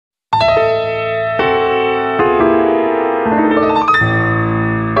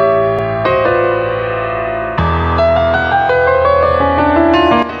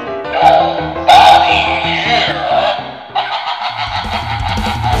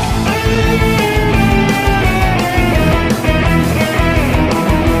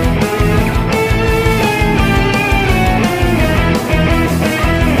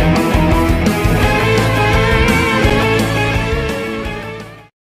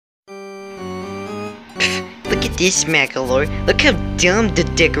Look at this, Magalore. Look how dumb the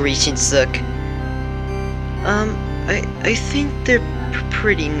decorations look. I think they're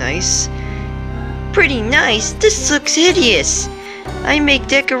pretty nice. Pretty nice? This looks hideous. I make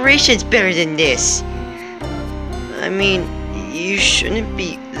decorations better than this. I mean, you shouldn't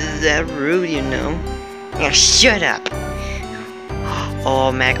be that rude, you know. Now shut up.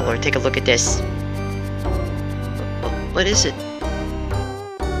 Oh, Magalore, take a look at this. What is it?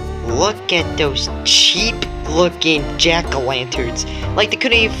 Look at those cheap-looking jack-o'-lanterns. Like they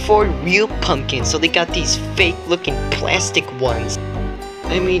couldn't afford real pumpkins, so they got these fake-looking plastic ones.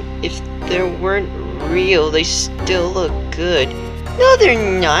 I mean, if they weren't real, they still look good. No,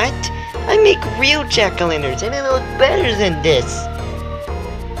 they're not. I make real jack-o'-lanterns, and they look better than this.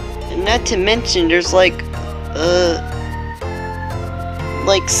 And not to mention, there's like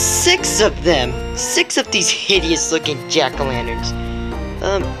 6 of them. 6 of these hideous-looking jack-o'-lanterns.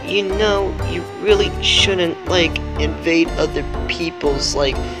 You know, you really shouldn't, like, invade other people's,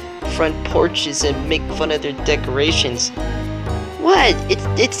 like, front porches and make fun of their decorations. What?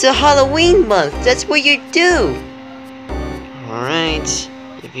 It's a Halloween month. That's what you do. Alright,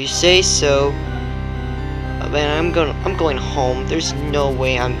 if you say so. Man, I'm going home. There's no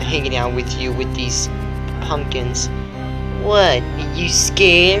way I'm hanging out with you with these pumpkins. What? Are you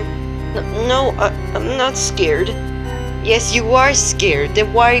scared? No, I'm not scared. Yes, you are scared.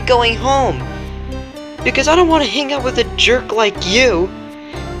 Then why are you going home? Because I don't want to hang out with a jerk like you.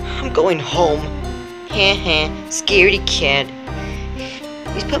 I'm going home. Heh, scaredy cat.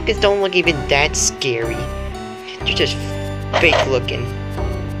 These pumpkins don't look even that scary. They're just fake looking.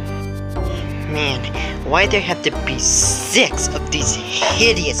 Man, why there have to be 6 of these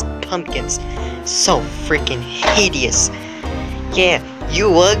hideous pumpkins? So freaking hideous. Yeah,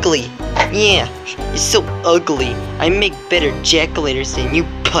 you ugly. Yeah, you're so ugly. I make better jack-o'-lanterns than you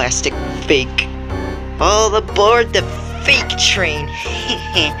plastic fake. All aboard the fake train.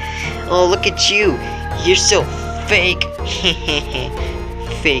 Oh, look at you. You're so fake.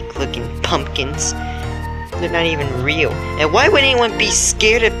 Fake looking pumpkins. They're not even real. And why would anyone be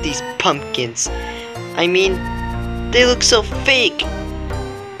scared of these pumpkins? I mean, they look so fake.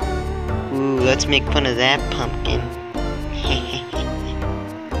 Ooh, let's make fun of that pumpkin.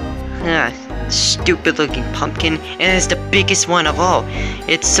 Ah, stupid looking pumpkin, and it's the biggest one of all.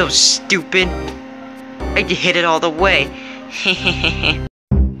 It's so stupid. I hit it all the way.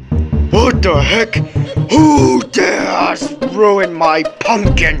 What the heck? Who dares ruin my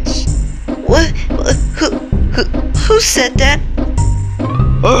pumpkins? What? Who said that?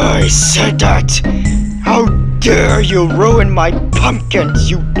 I said that. How dare you ruin my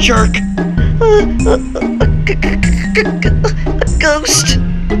pumpkins, you jerk? A ghost?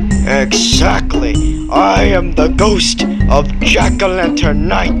 Exactly. I am the ghost of Jack-o'-lantern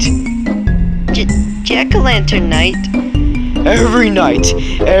Night. Jack-o'-lantern Night? Every night,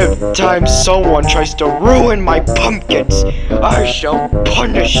 every time someone tries to ruin my pumpkins, I shall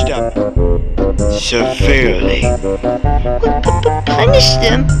punish them severely. Punish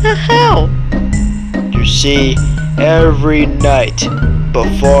them? How? You see, every night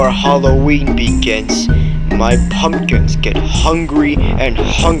before Halloween begins, my pumpkins get hungry and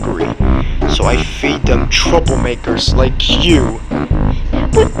hungry, so I feed them troublemakers like you.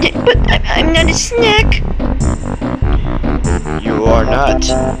 But I'm not a snack. You are not,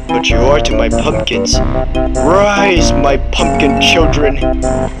 but you are to my pumpkins. Rise, my pumpkin children.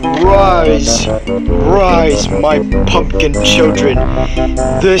 Rise, rise, my pumpkin children.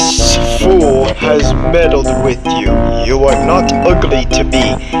 This fool has meddled with you. You are not ugly to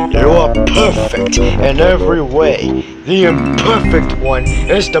me. You are perfect in every way. The imperfect one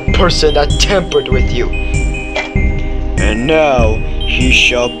is the person that tampered with you. And now he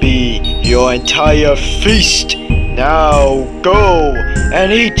shall be your entire feast. Now go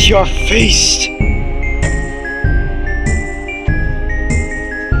and eat your feast.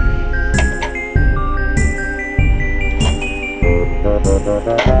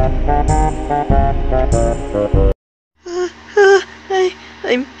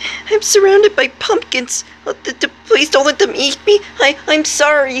 I'm surrounded by pumpkins. Please don't let them eat me. I'm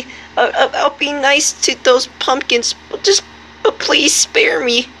sorry. I'll be nice to those pumpkins. But please spare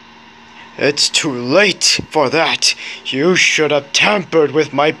me. It's too late for that. You should have tampered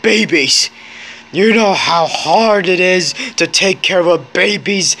with my babies. You know how hard it is to take care of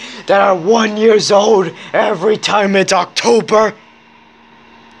babies that are 1 year old every time it's October?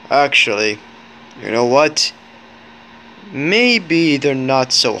 Actually, you know what? Maybe they're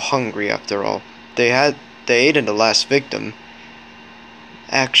not so hungry after all. They ate in the last victim.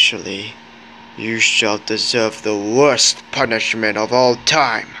 Actually, you shall deserve the worst punishment of all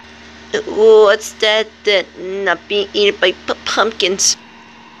time. What's that? That not being eaten by pumpkins?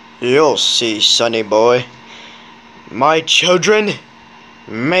 You'll see, sonny boy. My children,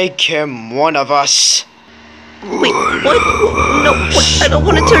 make him one of us. Wait, what? No, what? I don't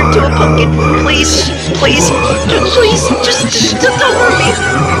want to turn into a pumpkin. Please, please, please, just don't hurt me.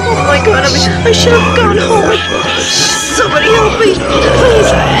 Oh my god, I should have gone home. Somebody help me.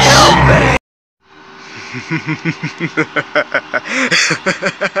 Please, help me.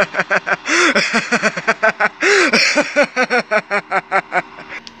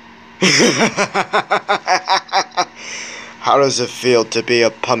 How does it feel to be a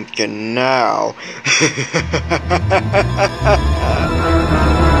pumpkin now?